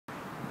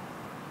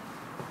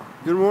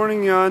Good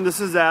morning, this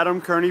is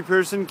Adam, Kearney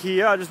Pearson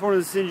Kia. I just wanted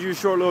to send you a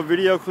short little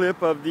video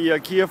clip of the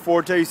Kia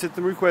Forte you sent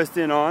the request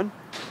in on,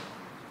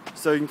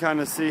 so you can kind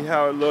of see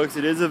how it looks.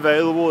 It is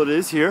available, it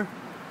is here.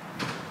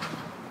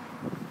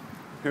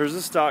 Here's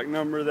the stock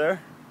number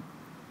there.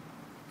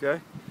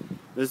 Okay,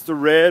 this is the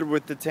red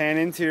with the tan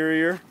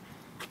interior.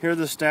 Here are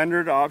the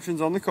standard options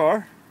on the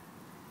car.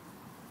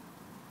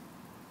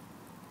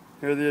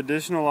 Here are the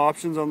additional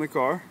options on the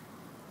car.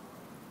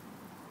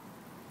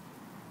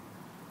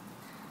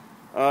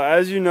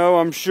 As you know,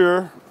 I'm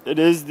sure, it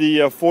is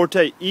the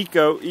Forte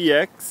Eco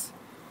EX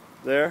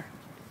there.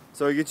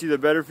 So it gets you the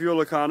better fuel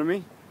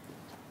economy.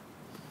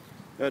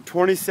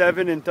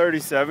 27 and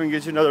 37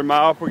 gets you another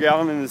mile per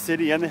gallon in the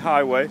city and the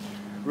highway.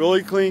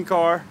 Really clean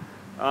car.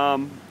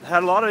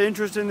 Had a lot of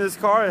interest in this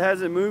car. It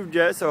hasn't moved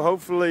yet, so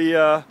hopefully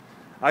I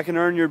can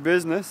earn your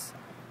business.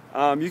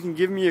 You can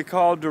give me a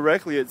call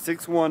directly at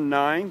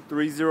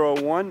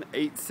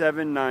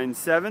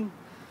 619-301-8797.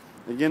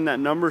 Again, that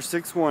number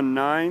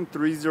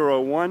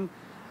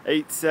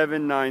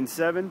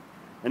 619-301-8797.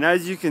 And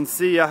as you can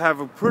see, I have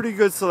a pretty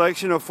good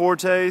selection of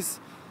Fortes.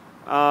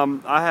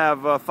 I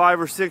have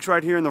 5 or 6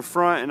 right here in the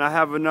front, and I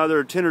have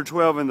another 10 or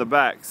 12 in the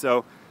back.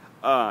 So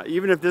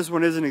even if this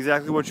one isn't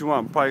exactly what you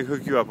want, I'll probably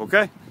hook you up,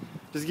 okay?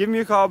 Just give me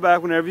a call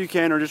back whenever you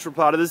can, or just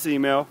reply to this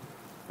email.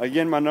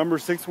 Again, my number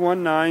is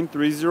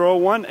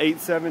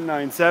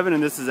 619-301-8797,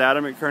 and this is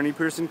Adam at Kearney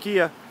Pearson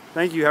Kia.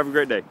 Thank you. Have a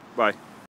great day. Bye.